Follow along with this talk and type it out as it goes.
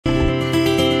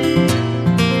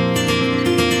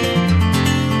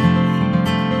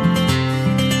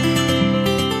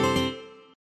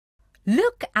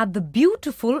at the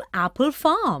beautiful apple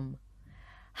farm.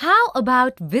 How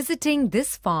about visiting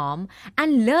this farm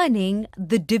and learning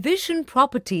the division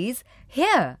properties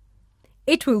here?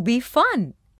 It will be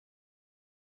fun.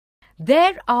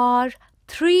 There are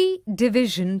 3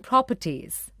 division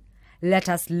properties. Let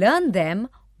us learn them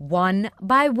one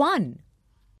by one.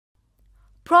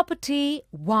 Property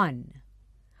 1.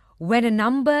 When a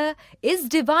number is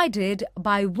divided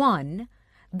by 1,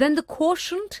 then the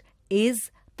quotient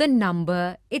is the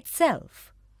number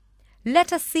itself.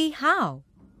 Let us see how.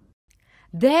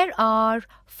 There are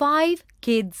 5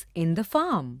 kids in the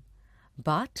farm,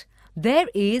 but there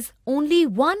is only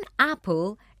 1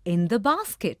 apple in the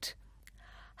basket.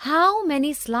 How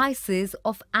many slices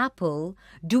of apple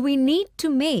do we need to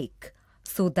make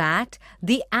so that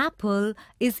the apple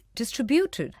is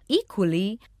distributed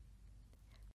equally?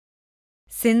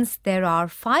 Since there are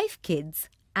 5 kids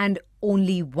and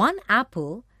only 1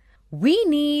 apple, we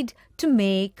need to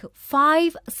make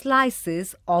 5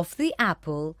 slices of the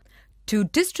apple to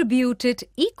distribute it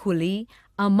equally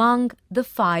among the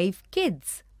 5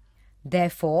 kids.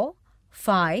 Therefore,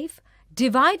 5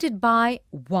 divided by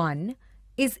 1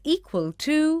 is equal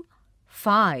to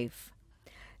 5.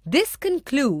 This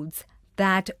concludes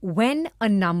that when a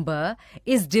number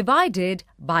is divided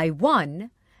by 1,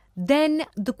 then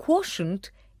the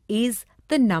quotient is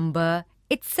the number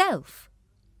itself.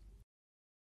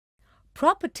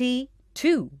 Property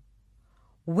 2.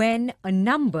 When a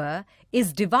number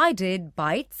is divided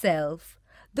by itself,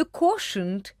 the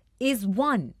quotient is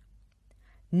 1.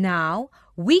 Now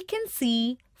we can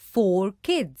see 4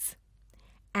 kids,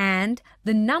 and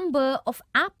the number of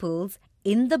apples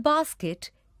in the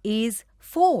basket is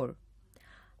 4.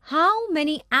 How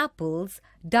many apples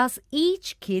does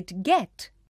each kid get?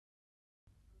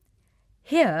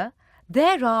 Here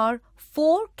there are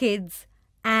 4 kids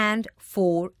and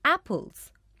 4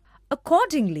 apples.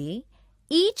 Accordingly,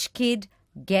 each kid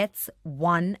gets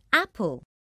 1 apple.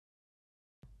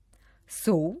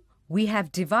 So, we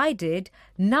have divided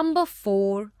number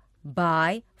 4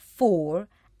 by 4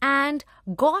 and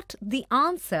got the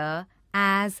answer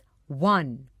as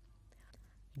 1.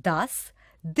 Thus,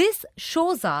 this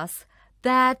shows us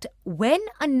that when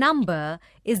a number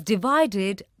is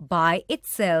divided by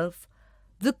itself,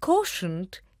 the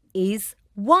quotient is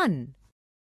 1.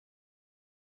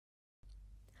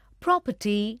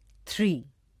 Property 3.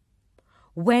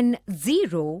 When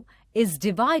 0 is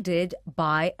divided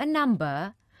by a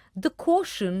number, the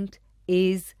quotient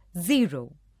is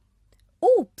 0.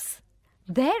 Oops!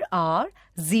 There are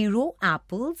 0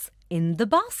 apples in the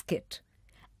basket,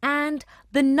 and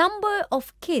the number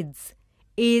of kids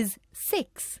is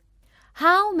 6.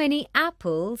 How many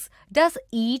apples does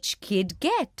each kid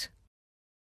get?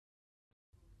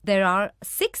 There are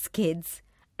 6 kids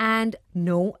and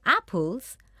no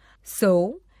apples,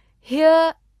 so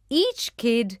here each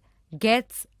kid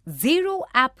gets 0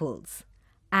 apples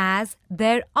as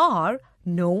there are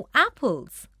no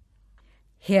apples.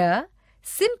 Here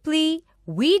simply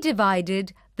we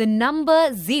divided the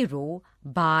number 0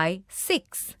 by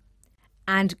 6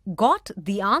 and got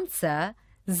the answer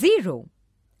 0.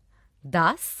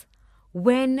 Thus,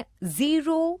 when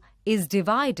 0 is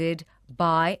divided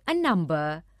by a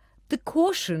number, the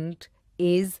quotient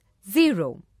is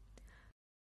 0.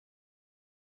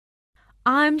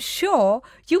 I'm sure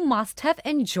you must have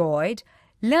enjoyed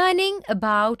learning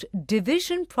about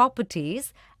division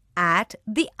properties at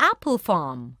the apple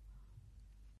farm.